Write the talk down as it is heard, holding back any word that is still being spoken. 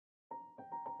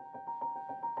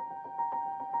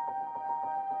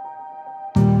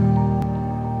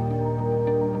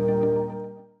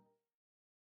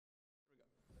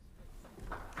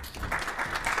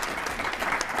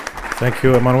Thank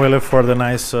you, Emanuele, for the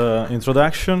nice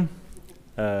introduction.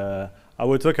 I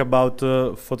will talk about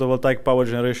photovoltaic power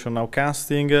generation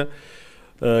nowcasting,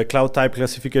 cloud type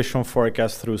classification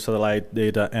forecast through satellite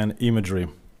data and imagery.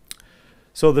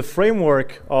 So the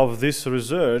framework of this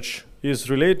research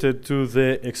is related to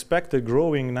the expected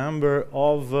growing number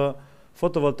of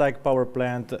photovoltaic power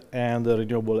plant and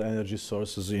renewable energy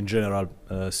sources in general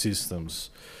systems.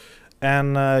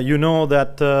 And you know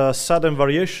that sudden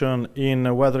variation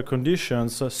in weather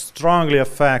conditions strongly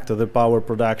affect the power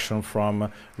production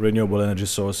from renewable energy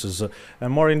sources.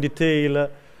 And more in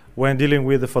detail, when dealing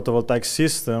with the photovoltaic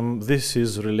system, this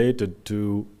is related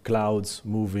to clouds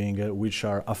moving, which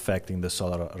are affecting the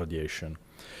solar radiation.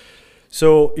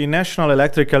 So in national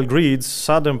electrical grids,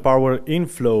 sudden power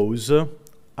inflows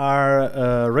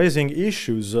are raising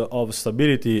issues of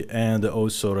stability and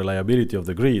also reliability of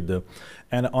the grid.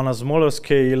 And on a smaller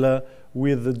scale,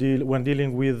 when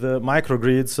dealing with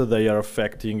microgrids, they are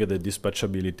affecting the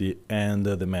dispatchability and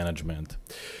the management.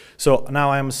 So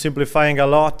now I'm simplifying a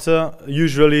lot.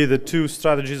 Usually the two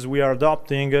strategies we are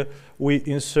adopting, we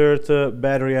insert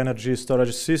battery energy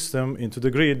storage system into the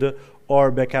grid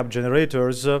or backup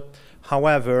generators.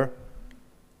 However,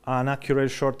 an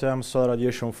accurate short-term solar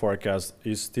radiation forecast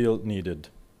is still needed.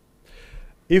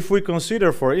 If we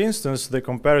consider, for instance, the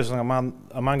comparison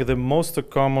among the most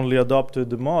commonly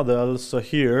adopted models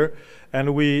here,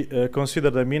 and we consider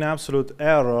the mean absolute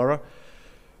error,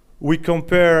 we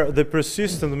compare the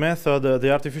persistent method,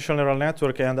 the artificial neural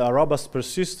network, and a robust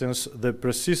persistence. The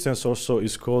persistence also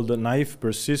is called naive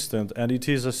persistent, and it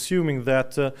is assuming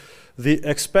that the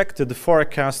expected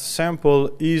forecast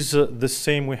sample is the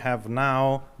same we have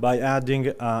now by adding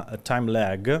a time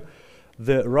lag.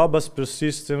 The robust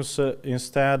persistence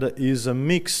instead is a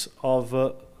mix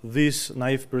of this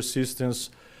naive persistence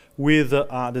with a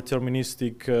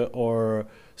deterministic or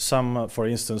some, for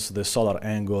instance, the solar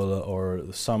angle or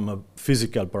some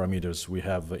physical parameters we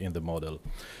have in the model.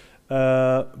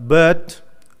 But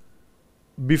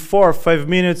before 5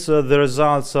 minutes, the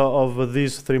results of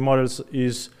these three models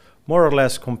is more or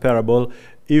less comparable.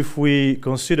 If we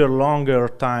consider longer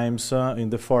times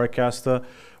in the forecast,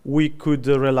 we could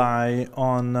rely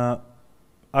on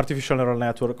artificial neural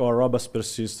network or robust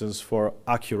persistence for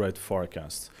accurate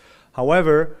forecasts.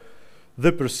 However,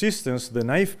 the persistence, the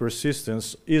naive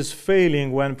persistence, is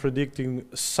failing when predicting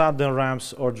sudden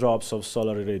ramps or drops of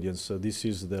solar irradiance. So this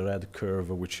is the red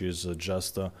curve, which is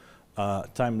just a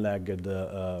time-lagged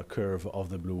curve of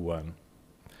the blue one.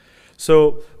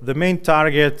 So the main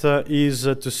target is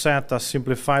to set a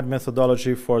simplified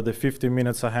methodology for the 15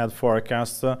 minutes ahead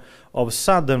forecast of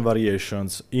sudden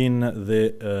variations in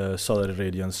the solar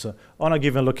irradiance on a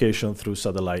given location through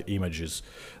satellite images.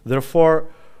 Therefore,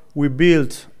 we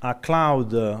built a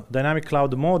dynamic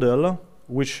cloud model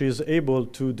which is able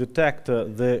to detect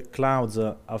the clouds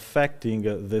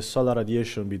affecting the solar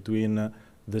radiation between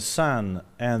the sun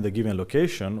and the given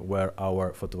location where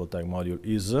our photovoltaic module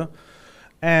is.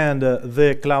 And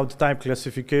the cloud type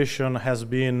classification has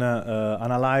been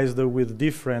analyzed with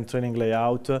different training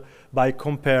layout by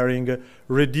comparing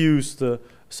reduced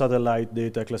satellite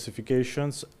data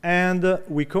classifications, and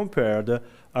we compared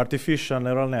artificial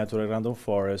neural network and random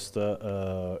forest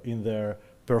in their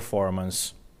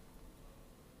performance.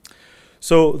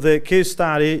 So the case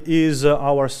study is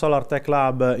our Solar Tech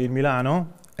Lab in Milano,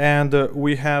 and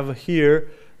we have here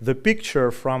the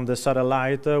picture from the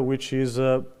satellite, which is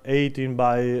 18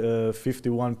 by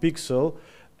 51 pixel,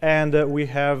 and we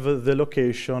have the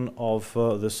location of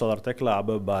the Solar Tech Lab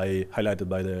highlighted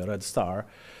by the red star.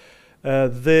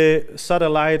 The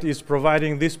satellite is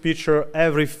providing this picture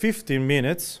every 15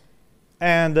 minutes,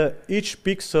 and each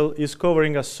pixel is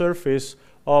covering a surface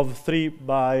of 3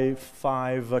 by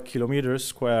 5 kilometers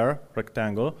square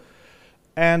rectangle.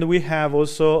 And we have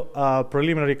also a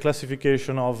preliminary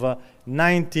classification of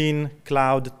 19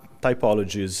 cloud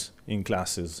typologies in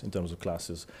terms of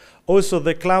classes. Also,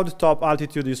 the cloud top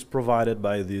altitude is provided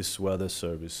by this weather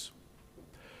service.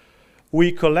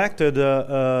 We collected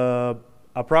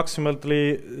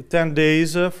approximately 10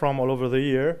 days from all over the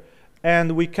year,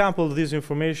 and we coupled this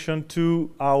information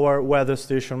to our weather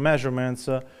station measurements,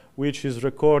 which is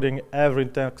recording every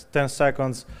 10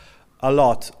 seconds a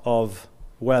lot of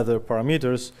weather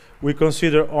parameters. We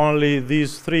consider only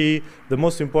these three. The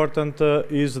most important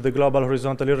is the global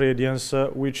horizontal irradiance,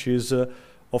 which is,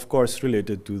 of course,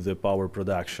 related to the power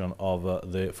production of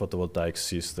the photovoltaic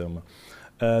system.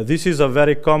 This is a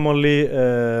very commonly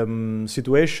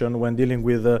situation when dealing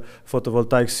with a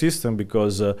photovoltaic system,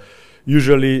 because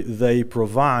usually they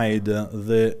provide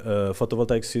the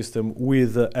photovoltaic system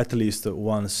with at least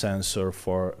one sensor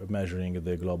for measuring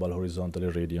the global horizontal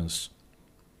irradiance.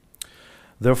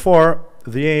 Therefore,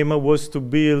 the aim was to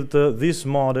build this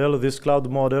model, this cloud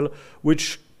model,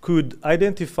 which could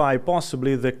identify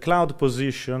possibly the cloud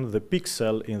position, the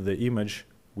pixel in the image,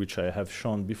 which I have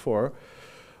shown before,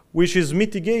 which is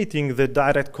mitigating the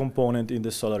direct component in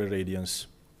the solar irradiance,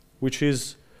 which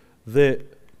is the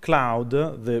cloud,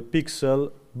 the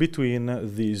pixel between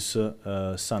this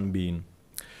sunbeam.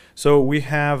 So we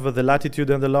have the latitude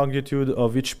and the longitude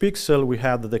of each pixel. We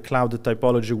have the cloud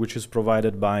typology, which is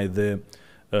provided by the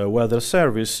weather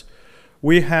service.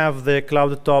 We have the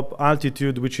cloud top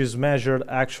altitude, which is measured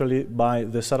actually by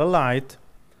the satellite.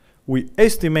 We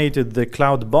estimated the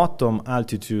cloud bottom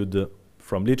altitude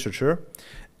from literature.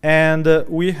 And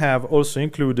we have also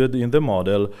included in the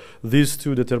model these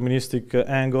two deterministic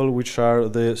angles, which are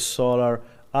the solar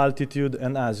altitude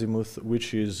and azimuth,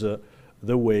 which is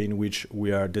the way in which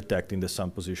we are detecting the sun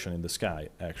position in the sky,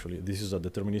 actually. This is a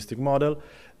deterministic model.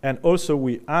 And also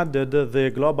we added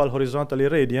the global horizontal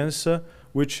irradiance,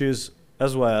 which is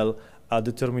as well a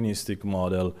deterministic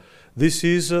model. This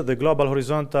is the global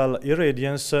horizontal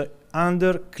irradiance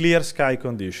under clear sky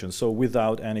conditions, so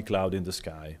without any cloud in the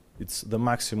sky. It's the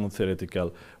maximum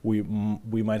theoretical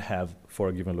we might have for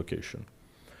a given location.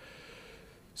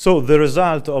 So the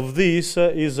result of this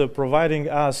is providing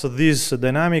us this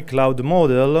dynamic cloud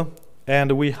model,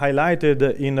 and we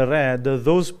highlighted in red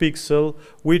those pixels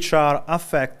which are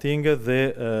affecting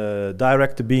the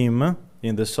direct beam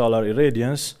in the solar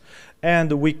irradiance,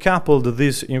 and we coupled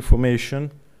this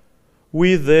information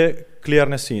with the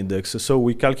clearness index. So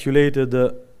we calculated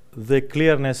the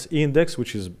clearness index,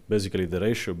 which is basically the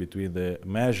ratio between the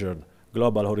measured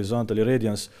global horizontal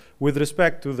irradiance with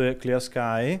respect to the clear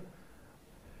sky.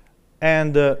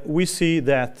 And we see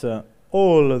that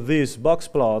all these box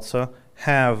plots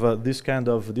have this kind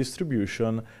of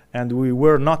distribution, and we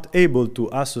were not able to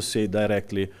associate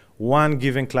directly one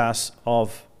given class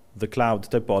of the cloud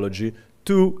typology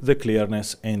to the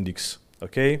clearness index.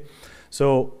 Okay?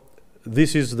 So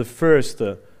this is the first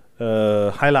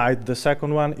highlight. The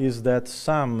second one is that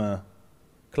some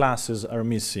classes are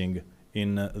missing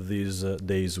in these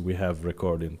days we have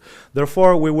recorded.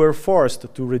 Therefore, we were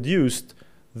forced to reduce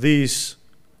these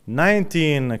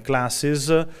 19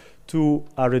 classes to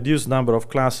a reduced number of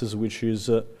classes, which is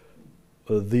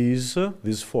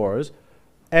these four.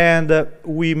 And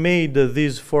we made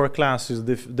these four classes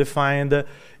defined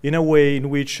in a way in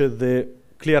which the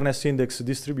clearness index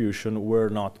distribution were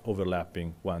not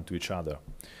overlapping one to each other.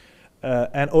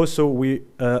 And also we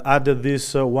added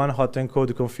this one hot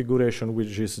encode configuration,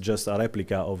 which is just a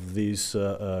replica of this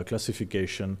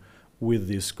classification with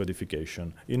this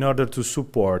codification in order to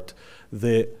support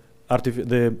the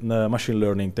machine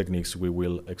learning techniques we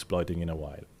will exploiting in a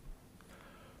while.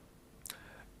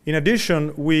 In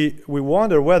addition, we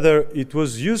wonder whether it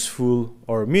was useful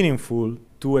or meaningful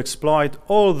to exploit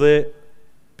all the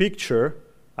picture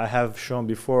I have shown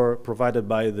before provided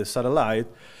by the satellite,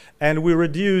 and we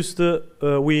introduced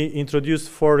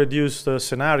 4 reduced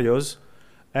scenarios,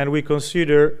 and we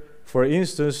consider, for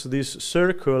instance, this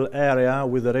circle area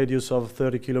with a radius of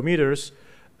 30 kilometers,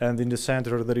 and in the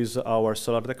center there is our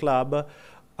solar club,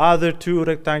 other 2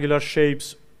 rectangular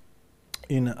shapes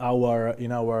in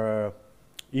our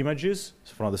images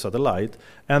from the satellite,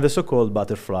 and the so-called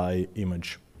butterfly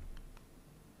image.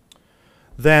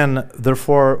 Then,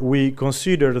 therefore, we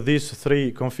consider these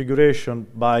 3 configurations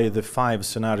by the 5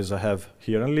 scenarios I have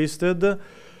here enlisted.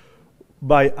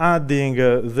 By adding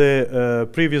the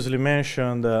previously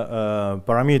mentioned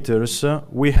parameters,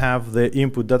 we have the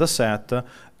input data set,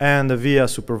 and via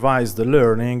supervised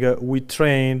learning, we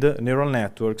trained neural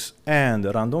networks and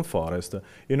random forest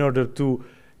in order to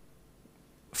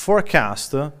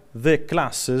forecast the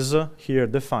classes here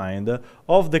defined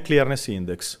of the clearness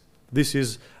index. This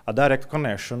is a direct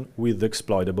connection with the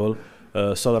exploitable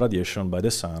solar radiation by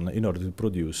the sun in order to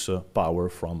produce power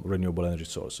from renewable energy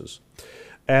sources.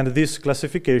 And this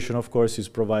classification, of course, is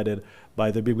provided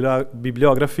by the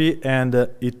bibliography, and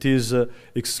it is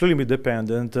extremely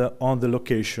dependent on the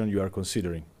location you are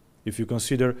considering. If you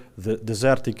consider the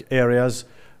desertic areas,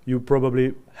 you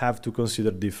probably have to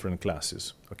consider different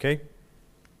classes, okay?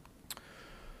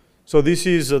 So this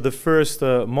is the first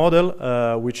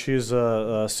model, which is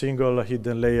a single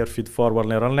hidden layer feed-forward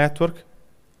neural network.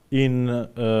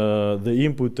 The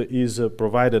input is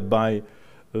provided by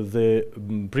the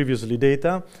previously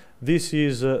data.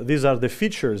 These are the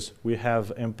features we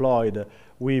have employed.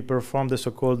 We performed the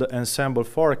so-called ensemble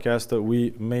forecast.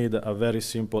 We made a very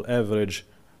simple average,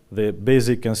 the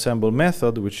basic ensemble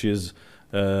method, which is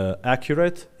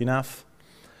accurate enough.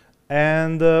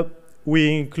 And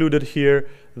we included here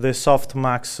the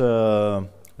softmax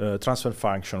transfer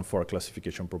function for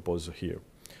classification proposed here.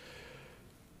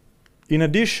 In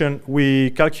addition, we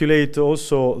calculate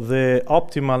also the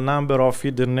optimal number of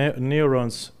hidden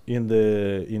neurons in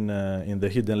the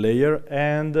hidden layer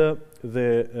and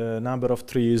the number of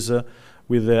trees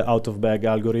with the out-of-bag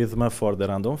algorithm for the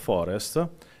random forest.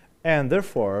 And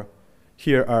therefore,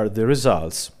 here are the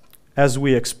results. As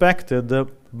we expected,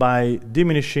 by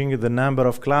diminishing the number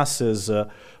of classes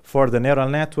for the neural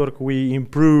network, we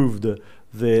improved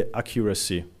the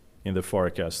accuracy in the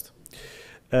forecast.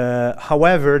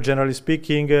 However, generally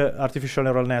speaking, artificial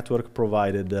neural network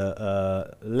provided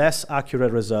less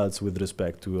accurate results with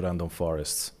respect to random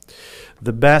forests.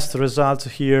 The best result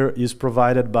here is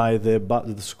provided by the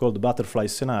so-called butterfly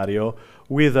scenario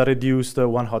with a reduced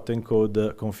one-hot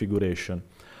encode configuration.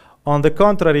 On the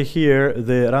contrary, here,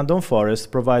 the random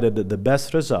forest provided the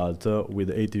best result with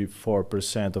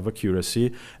 84% of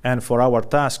accuracy, and for our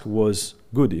task was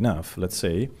good enough, let's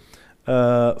say.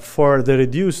 For the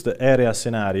reduced area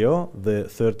scenario, the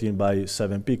 13 by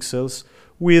 7 pixels,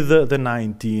 with the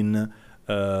 19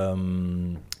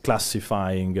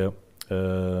 classifying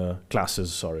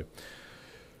classes, sorry.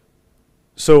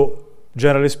 So,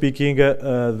 generally speaking,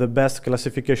 the best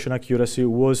classification accuracy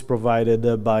was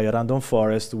provided by a random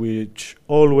forest, which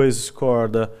always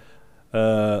scored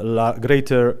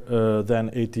greater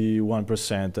than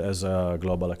 81% as a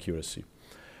global accuracy.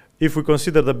 If we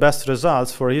consider the best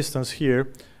results, for instance here,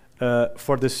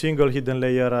 for the single hidden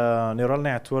layer neural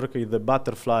network in the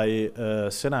butterfly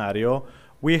scenario,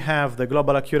 we have the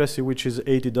global accuracy which is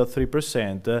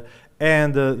 80.3%,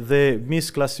 and the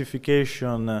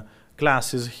misclassification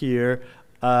classes here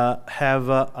have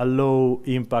a low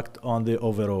impact on the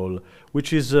overall,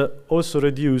 which is also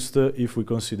reduced if we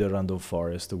consider random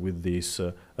forest with this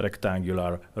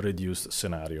rectangular reduced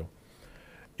scenario.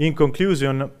 In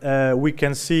conclusion, we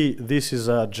can see this is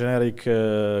a generic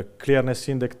clearness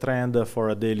index trend for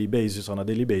a daily basis,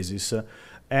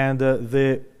 and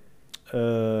the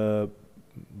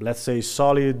let's say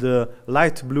solid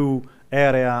light blue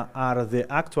area are the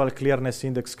actual clearness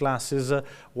index classes,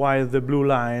 while the blue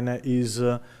line is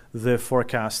the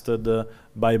forecasted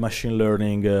by machine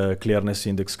learning clearness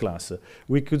index class.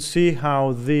 We could see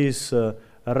how these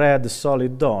red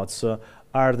solid dots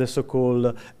are the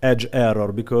so-called edge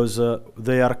error, because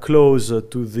they are close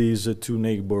to these two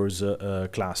neighbors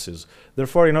classes.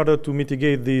 Therefore, in order to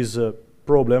mitigate this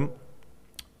problem,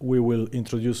 we will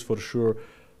introduce for sure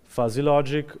fuzzy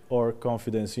logic or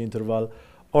confidence interval,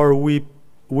 or we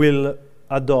will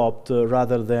adopt,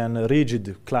 rather than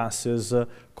rigid classes,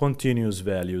 continuous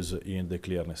values in the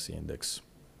clearness index.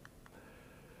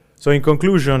 So in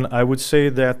conclusion, I would say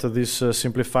that this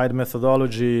simplified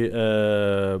methodology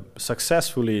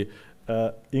successfully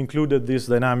included this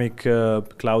dynamic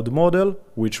cloud model,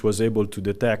 which was able to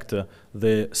detect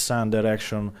the sun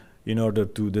direction in order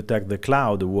to detect the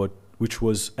cloud, which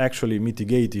was actually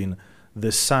mitigating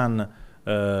the sun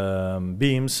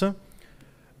beams.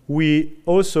 We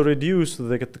also reduced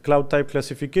the cloud type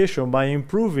classification by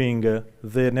improving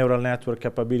the neural network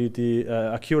capability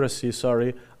accuracy,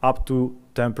 up to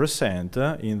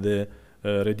 10% in the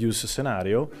reduced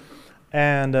scenario.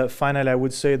 And finally, I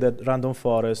would say that random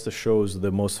forest shows the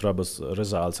most robust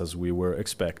results as we were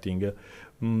expecting,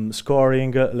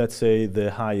 scoring, let's say,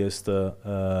 the highest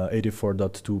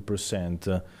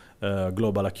 84.2%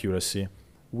 global accuracy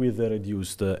with the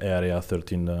reduced area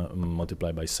 13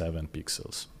 multiplied by 7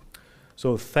 pixels.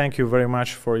 So thank you very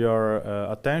much for your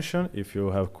attention. If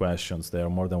you have questions, they are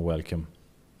more than welcome.